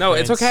 have blueprints. No,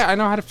 it's okay. I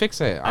know how to fix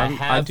it. I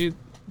have- do.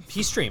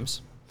 He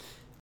streams.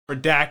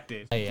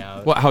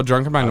 Redacted. What? How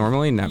drunk am I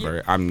normally?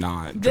 Never. I'm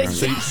not. Drunk.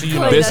 So you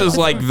know, This is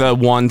like the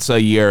once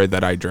a year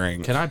that I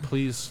drink. can I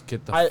please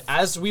get the...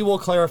 As we will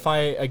clarify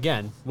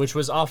again, which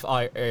was off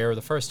air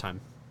the first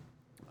time,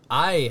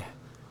 I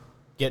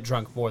get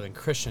drunk more than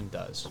Christian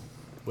does,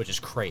 which is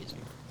crazy.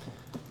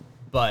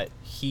 But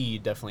he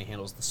definitely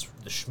handles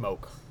the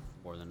smoke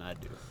more than I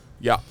do.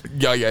 Yeah.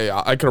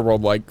 I could have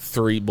rolled like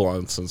 3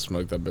 blunts and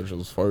smoked that bitches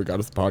before we got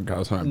to the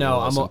podcast. And No,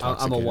 less I'm a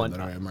intoxicated one-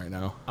 than I am right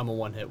now. I'm a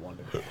one-hit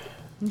wonder.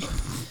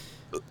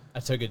 I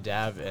took a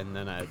dab and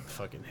then I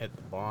fucking hit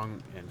the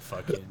bong and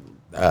fucking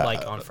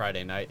like on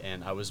Friday night,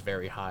 and I was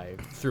very high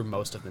through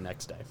most of the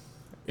next day.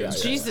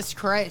 Jesus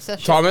Christ. That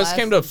shit Thomas lasts-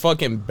 came to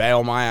fucking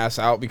bail my ass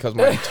out because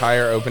my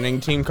entire opening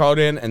team called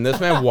in, and this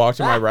man walked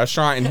in my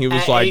restaurant and he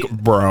was At like, 8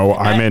 "Bro,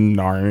 I'm in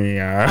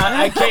Narnia."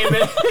 I came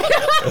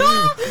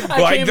in.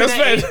 Like this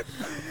man.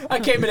 I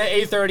came in at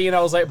 8:30 and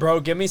I was like, "Bro,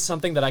 give me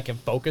something that I can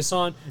focus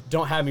on.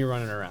 Don't have me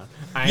running around."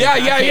 I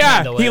can't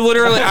handle He it.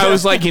 literally, I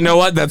was like, you know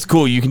what? That's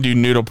cool. You can do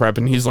noodle prep,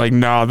 and he's like,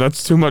 no,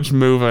 that's too much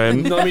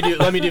moving. Let me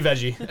do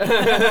veggie.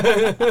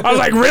 I was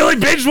like, really,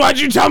 bitch? Why'd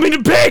you tell me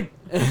to pick?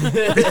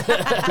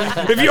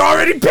 If you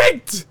already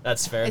picked.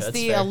 That's fair. It's that's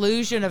the fair.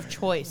 illusion of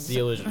choice. The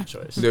illusion of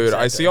choice. Dude,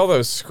 I see Exactly. all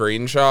those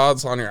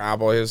screenshots on your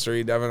Apple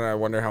history, Devin, and I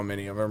wonder how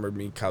many of them are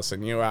me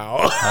cussing you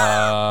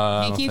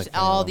out. He keeps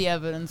all the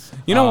evidence.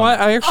 You know what?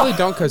 I actually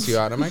don't cuss you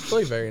out. I'm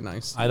actually very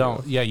nice. I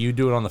don't... Yeah, you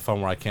do it on the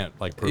phone where I can't,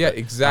 like, prove Yeah, it.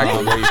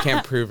 exactly. Where you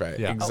can't prove it.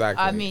 Yeah.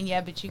 Exactly. I mean,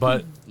 yeah, but you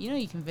But- can,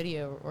 you can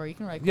video or you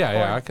can write.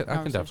 Yeah, record I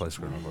can definitely conversations.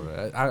 screw over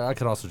it. I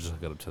could also just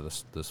hook it up to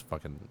this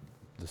fucking...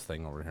 this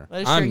thing over here.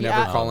 That is I'm true, never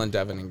yeah. calling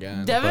Devin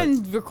again.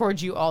 Devin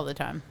records you all the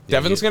time.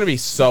 Devin's gonna be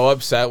so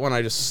upset when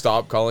I just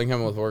stop calling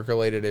him with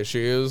work-related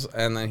issues,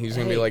 and then he's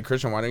gonna be like,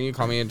 "Christian, why don't you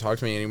call me and talk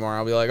to me anymore?"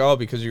 I'll be like, "Oh,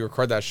 because you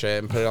record that shit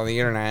and put it on the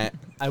internet.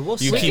 I will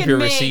You say, keep can your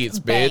make receipts,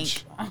 bank.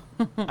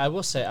 bitch." I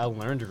will say, I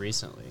learned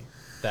recently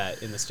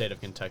that in the state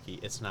of Kentucky,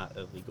 it's not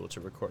illegal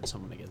to record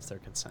someone against their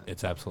consent.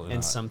 It's absolutely In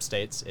not. some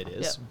states, it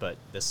is, Yeah. but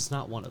this is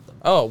not one of them.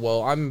 Oh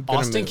well, I'm gonna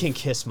Austin move. can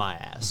kiss my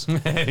ass Yeah.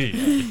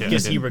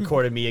 because he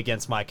recorded me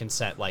against my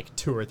consent like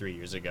 2 or 3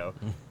 years ago.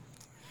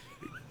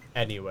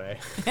 Anyway,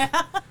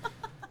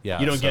 Yeah,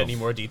 you don't so- get any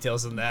more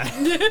details than that.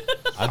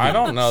 I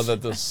don't know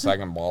that the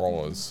second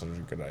bottle was such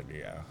a good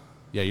idea.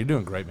 Yeah, you're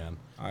doing great, man.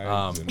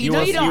 You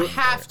know you don't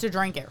have to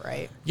drink it,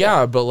 right?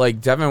 Yeah, but like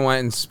Devin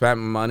went and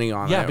spent money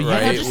on Yeah, it, but you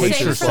right? have Just Pace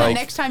save it for yourself. the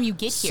next time you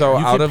get here. So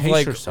You out can of pace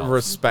like yourself.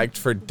 respect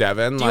for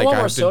Devin, Do you like want I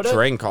more have to soda?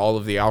 drink all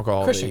of the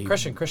alcohol. Christian,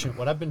 that Christian,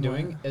 what I've been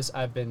doing is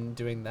I've been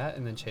doing that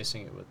and then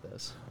chasing it with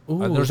this.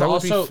 Ooh, There's that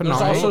would be also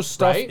phenomenal.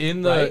 stuff Right?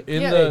 in the Right?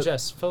 in Yeah. Hey, the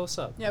Jess, fill us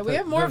up. yeah, we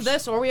have more of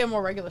this, or we have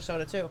more regular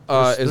soda too.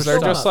 Is there's there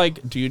still just not-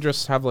 like, do you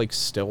just have like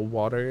still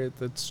water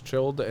that's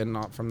chilled and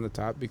not from the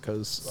tap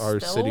because our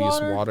Still city's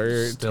water?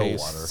 water Still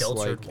tastes water.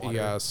 Filtered like water.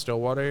 yeah,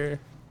 still water.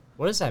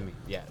 What does that mean?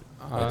 Yeah.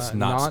 It's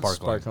not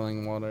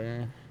sparkling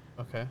water.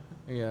 Okay.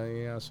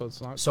 Yeah. So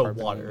it's not. So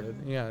carbonated. water.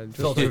 Yeah, just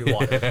Filtered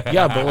water.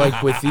 yeah, but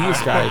like with these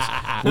guys,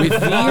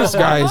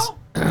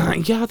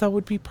 yeah, that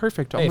would be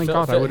perfect. Oh Hey, my fill-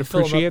 god, I fill- would fill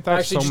 'em up. appreciate that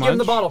Actually, so just much. give him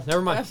the bottle.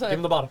 Never mind. That's Give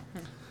him the bottle.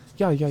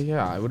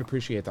 Yeah. I would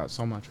appreciate that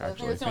so much, I think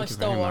actually. it's the only Thank you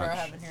still very water I much.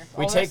 have in here.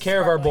 We Oh, take that's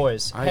care of our sparkling.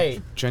 boys. I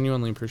Hey,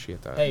 genuinely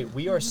appreciate that. hey,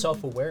 we are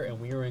self-aware and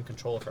we are in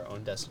control of our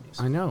own destinies.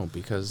 I know,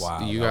 because Wow,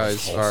 you that was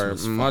guys wholesome are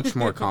as fuck. much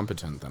more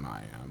competent than I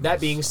am. That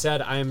being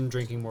said, I am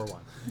drinking more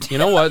wine. You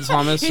know what,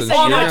 Thomas? Since said,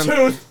 you're "Oh, my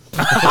gonna-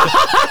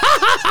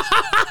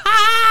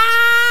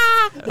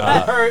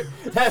 That hurt.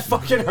 That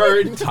fucking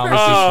hurt.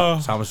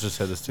 Thomas just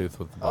hit his tooth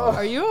with the ball.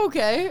 Are you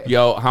okay?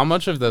 Yo, how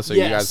much of this are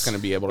you Yes. guys going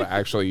to be able to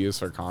actually use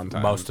for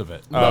content? Most of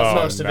it.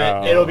 Most of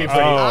it. It'll be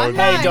pretty. I'm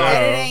hey, not dog.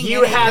 editing You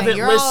anything. haven't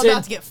You're all about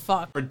listened. to get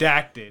fucked.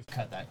 Redacted.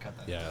 Cut that.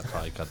 Yeah, I'll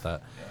probably cut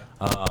that.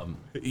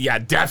 Yeah,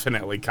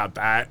 definitely cut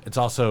that. It's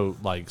also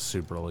like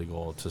super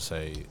illegal to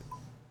say.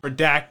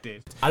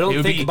 Redacted. I don't It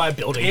would think be- by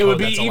building It would code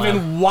be that's even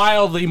allowed.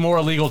 wildly more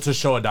illegal to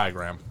show a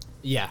diagram.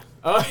 Yeah.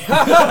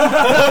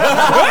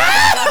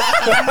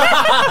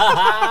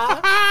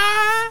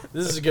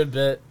 This is a good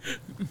bit.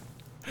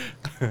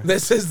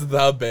 This is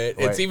the bit.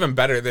 It's Wait. even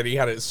better that he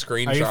had it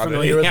screenshotted.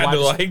 familiar He with had to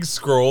Widest- like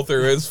scroll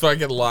through his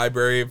fucking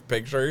library of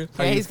pictures.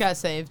 Yeah, he's got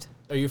saved.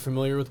 Are you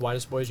familiar with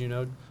Widest Boys You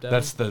Know, Devin?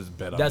 That's the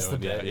bit. That's I'm the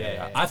doing. bit,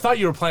 yeah. I thought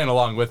you were playing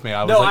along with me.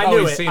 I was No, like, I oh,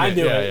 knew he's it. seen I it.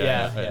 knew it,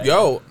 yeah.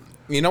 Yo,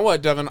 you know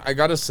what, Devin? I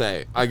gotta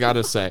say,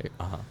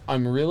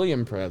 I'm really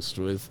impressed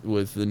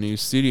with the new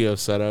studio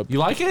setup. You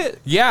like it?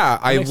 Yeah,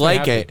 I makes me like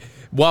happy. it.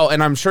 Well,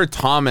 and I'm sure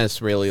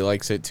Thomas really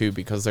likes it too,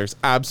 because there's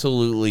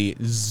absolutely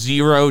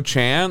zero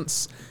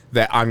chance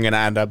that I'm gonna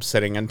end up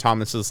sitting in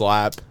Thomas's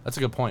lap. That's a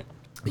good point.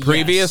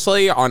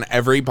 Previously, on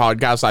every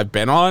podcast I've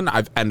been on,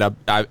 I've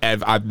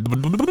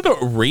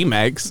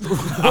remixed.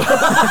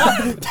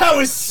 That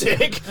was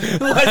sick.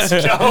 Let's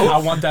go. I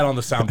want that on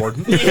the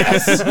soundboard.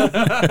 Yes.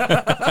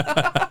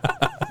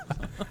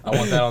 I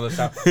want that on the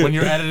sound. When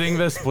you're editing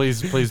this,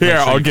 please. Make Here, sure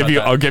I'll cut give you.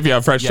 that. I'll give you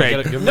a fresh Yeah,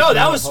 take. give it No, to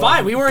that me. was Hold on.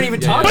 fine. We weren't even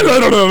talking.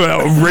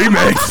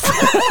 Remixed.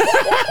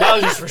 That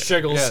was just for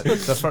shiggles.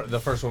 Yeah, the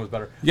first one was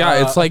better.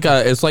 Yeah,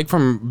 it's like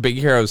from Big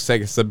Hero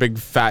 6. It's a big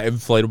fat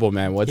inflatable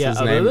man. What's Yeah,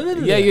 his name?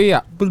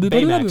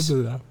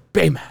 Baymax.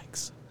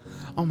 Baymax.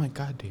 Oh my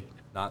god, dude.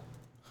 Not.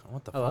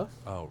 What the Hello?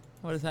 fuck? Oh,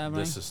 What is happening?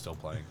 this is still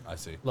playing. I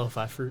see.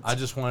 Lo-fi fruits. I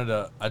just wanted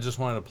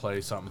to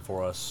play something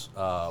for us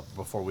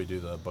before we do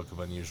the Book of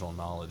Unusual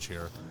Knowledge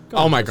here.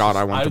 Oh my god,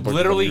 I want I to book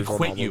literally unusual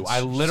quit you. novels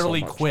I literally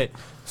so much. quit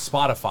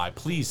Spotify.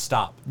 Please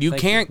stop. You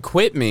Thank can't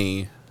quit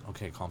me.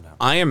 Okay, calm down.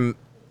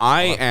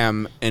 I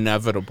am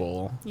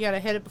inevitable. You gotta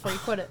hit it before you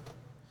quit it.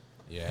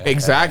 Yeah.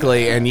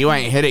 Exactly, and you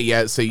ain't hit it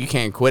yet, so you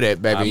can't quit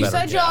it, baby. You better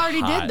said you get already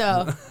hot. did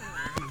though.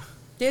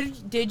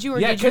 Did you or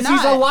Yeah, did you because he's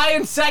a not?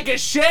 lying sack of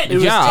shit.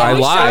 Yeah, I we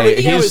saw lie. the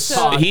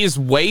video. He's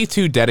way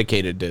too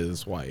dedicated to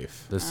his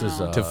wife This is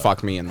to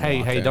fuck me in the Hey,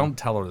 lock-in. don't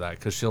tell her that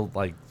because she'll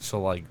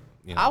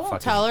you know. I won't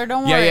fucking- tell her.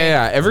 Don't Yeah, worry.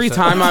 yeah. Every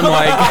time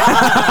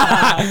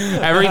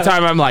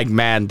I'm like,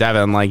 man,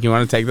 Devin, like, you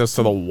want to take this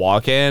to the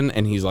walk-in?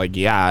 And he's like,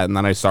 yeah. And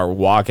then I start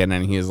walking,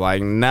 and he's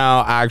like,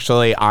 no,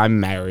 actually,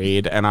 I'm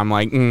married. And I'm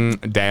like,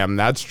 damn,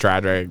 that's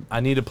tragic. I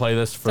need to play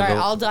this for Sorry, the.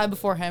 I'll die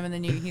before him, and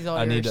then he's all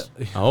I need yours.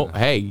 to. Oh,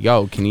 hey,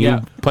 yo, can you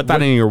Yeah. put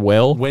that in your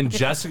will? When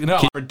Jessica, no,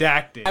 I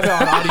Redacted. have it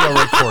on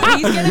audio recording.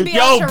 He's gonna be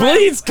Yo, out to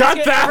please cut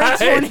every that.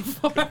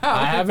 24 hours.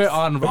 I have it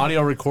on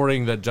audio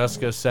recording that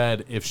Jessica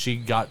said if she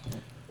got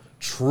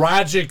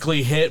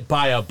tragically hit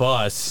by a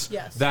bus,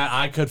 Yes. that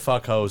I could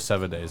fuck hoes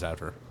 7 days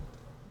after.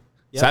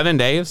 7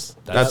 days?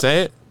 That's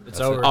it?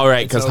 It's over. All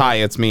right, It's because over. hi,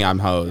 it's me. I'm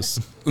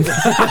Hose. All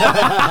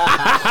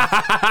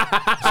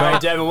right,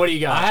 Devin, what do you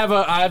got?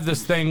 I have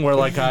this thing where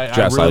like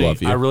Jess, I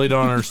love you. I really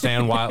don't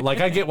understand why. Like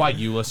I get why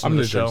you listen I'm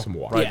to the gonna drink show. some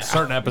water. Right, Yeah.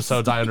 certain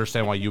episodes I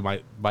understand why you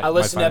might. I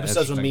listen to find it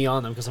episodes with interesting. me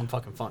on them because I'm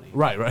fucking funny.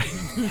 Right.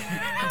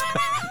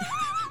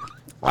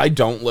 I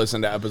don't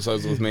listen to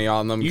episodes with me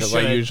on them You because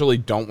I should. usually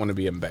don't want to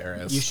be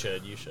embarrassed. You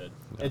should.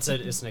 It's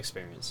an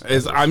experience.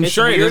 I'm It's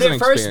sure it weird is an at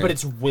first, experience. but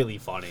it's really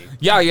funny.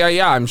 Yeah.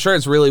 I'm sure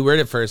it's really weird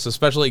at first,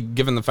 especially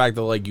given the fact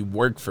that like you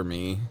work for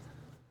me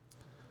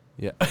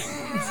Yeah.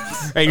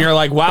 and you're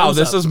like, wow, Thumbs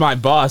this up. is my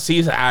boss.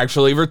 He's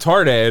actually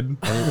retarded.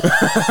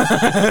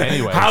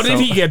 Anyway, How did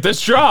he get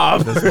this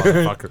job? this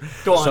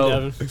motherfucker? Go on,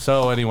 Devin.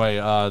 So anyway,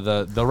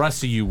 the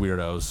rest of you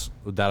weirdos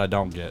that I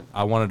don't get,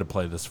 I wanted to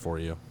play this for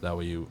you. That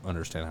way you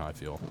understand how I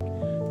feel.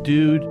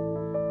 Dude,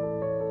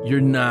 you're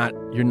not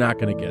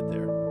going to get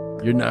there.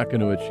 You're not going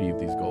to achieve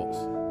these goals.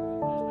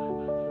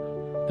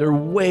 They're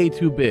way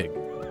too big.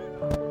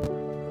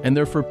 And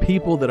they're for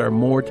people that are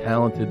more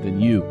talented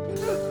than you.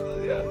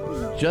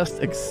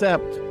 Just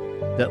accept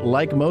that,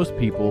 like most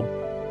people,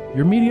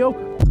 you're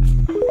mediocre.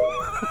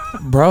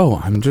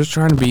 Bro, I'm just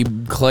trying to be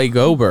Clay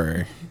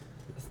Gober.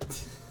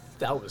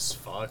 That was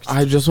fucked.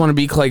 I just want to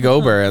be Clay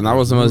Gober, and that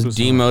was the most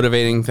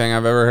demotivating thing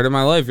I've ever heard in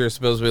my life. You're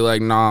supposed to be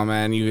like, nah,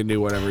 man, you can do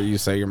whatever you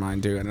say your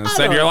mind to. And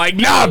instead don't- you're like,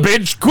 nah,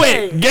 bitch,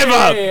 quit, give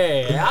up,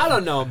 Hey, I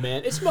don't know,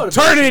 man. It's motivational.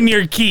 turn in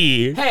your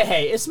key.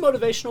 Hey, it's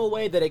motivational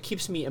way that it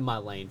keeps me in my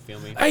lane. Feel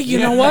me? Hey, you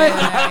know what?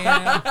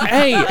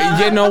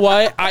 Hey, you know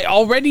what? I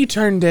already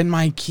turned in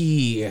my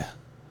key.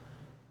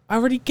 I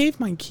already gave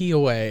my key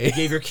away.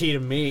 Gave your key to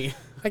me.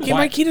 I gave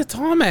my key to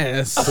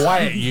Thomas.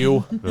 Quiet,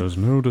 you. There's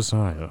no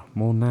desire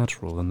more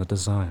natural than the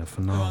desire for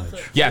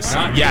knowledge. Yes,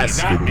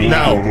 yes.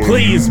 No,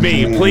 please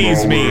me.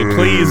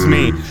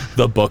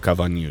 The Book of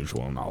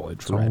Unusual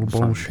Knowledge. all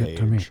bullshit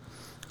to me.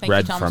 Thank you,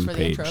 Read Thomas, from for the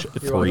page intro.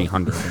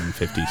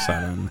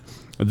 357.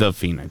 The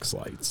Phoenix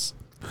Lights.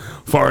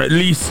 For at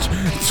least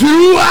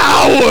 2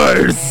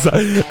 hours,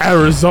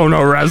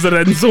 Arizona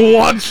residents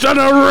watched an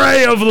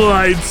array of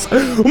lights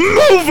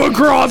move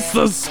across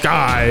the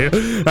sky,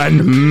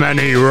 and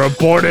many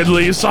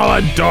reportedly saw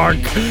a dark,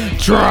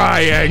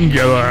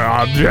 triangular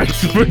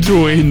object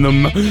between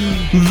them.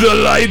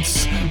 The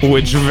lights,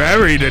 which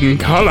varied in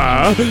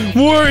color,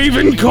 were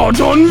even caught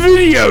on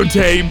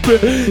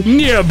videotape.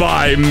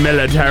 Nearby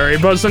military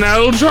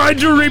personnel tried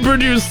to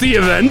reproduce the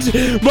event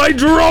by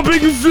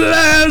dropping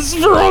flares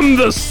from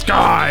the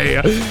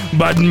sky,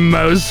 but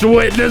most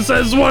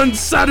witnesses weren't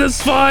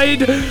satisfied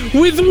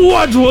with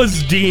what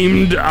was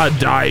deemed a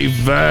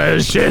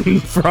diversion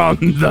from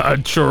the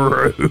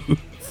truth.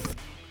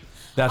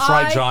 That's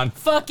right, I John.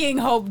 fucking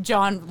hope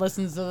John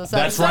listens to this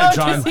That's episode, right,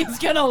 John. 'cause he's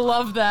gonna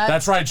love that.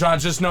 That's right, John.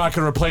 Just know I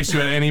can replace you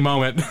at any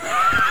moment.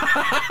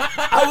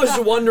 I was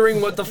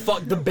wondering what the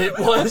fuck the bit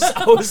was.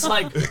 I was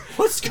like,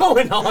 what's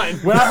going on?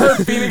 When I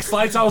heard Phoenix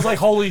Lights, I was like,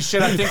 holy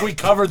shit, I think we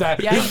covered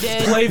that. Yeah, you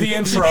did. Play the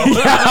intro.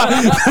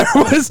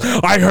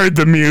 I heard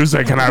the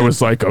music and I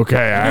was like,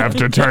 okay, I have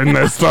to turn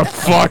this the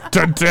fuck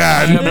to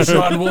I 10. am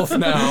Sean Wolf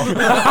now.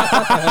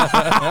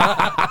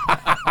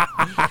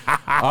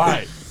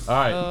 All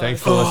right.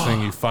 Thanks for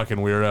listening, you fucking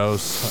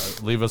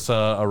weirdos. Leave us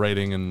a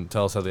rating and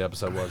tell us how the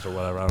episode was or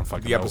whatever. I don't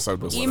fucking know. The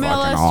episode was Email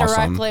fucking us awesome.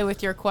 directly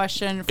with your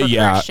question for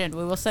Yeah. Christian.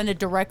 We will send it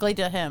directly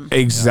to him.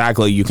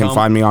 Exactly. You can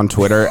find me on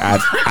Twitter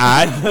at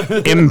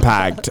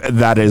Impact.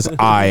 That is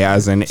I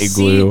as in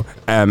igloo,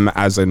 M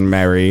as in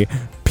Mary,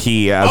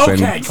 P as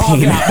in Okay,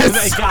 calm down.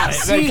 penis. They got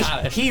it. They See,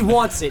 got it. he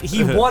wants it.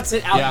 He wants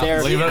it out Yeah,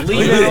 there. leave it in.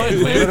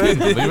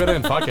 Leave it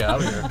in. Fuck it.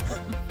 Out of here.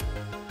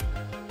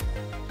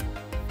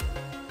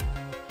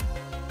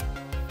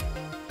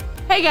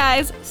 Hey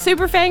guys,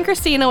 Superfan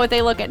Christina with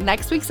a look at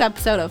next week's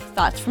episode of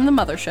Thoughts from the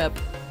Mothership.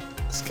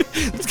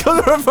 Let's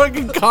go to our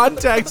fucking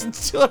contacts and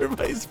steal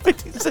everybody's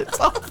 50 cents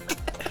off.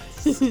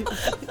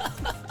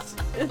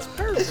 It's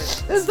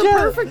perfect. It's the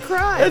perfect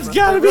crime. It's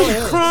gotta be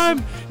a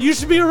crime. You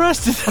should be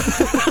arrested.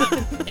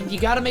 And you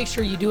got to make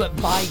sure you do it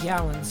by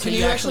gallon. So Can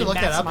you actually look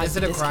that up? Is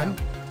it a crime?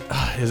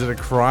 Is it a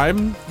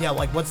crime? Yeah,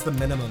 like what's the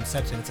minimum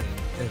sentencing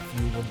if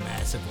you would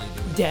massively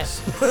do it?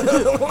 Death.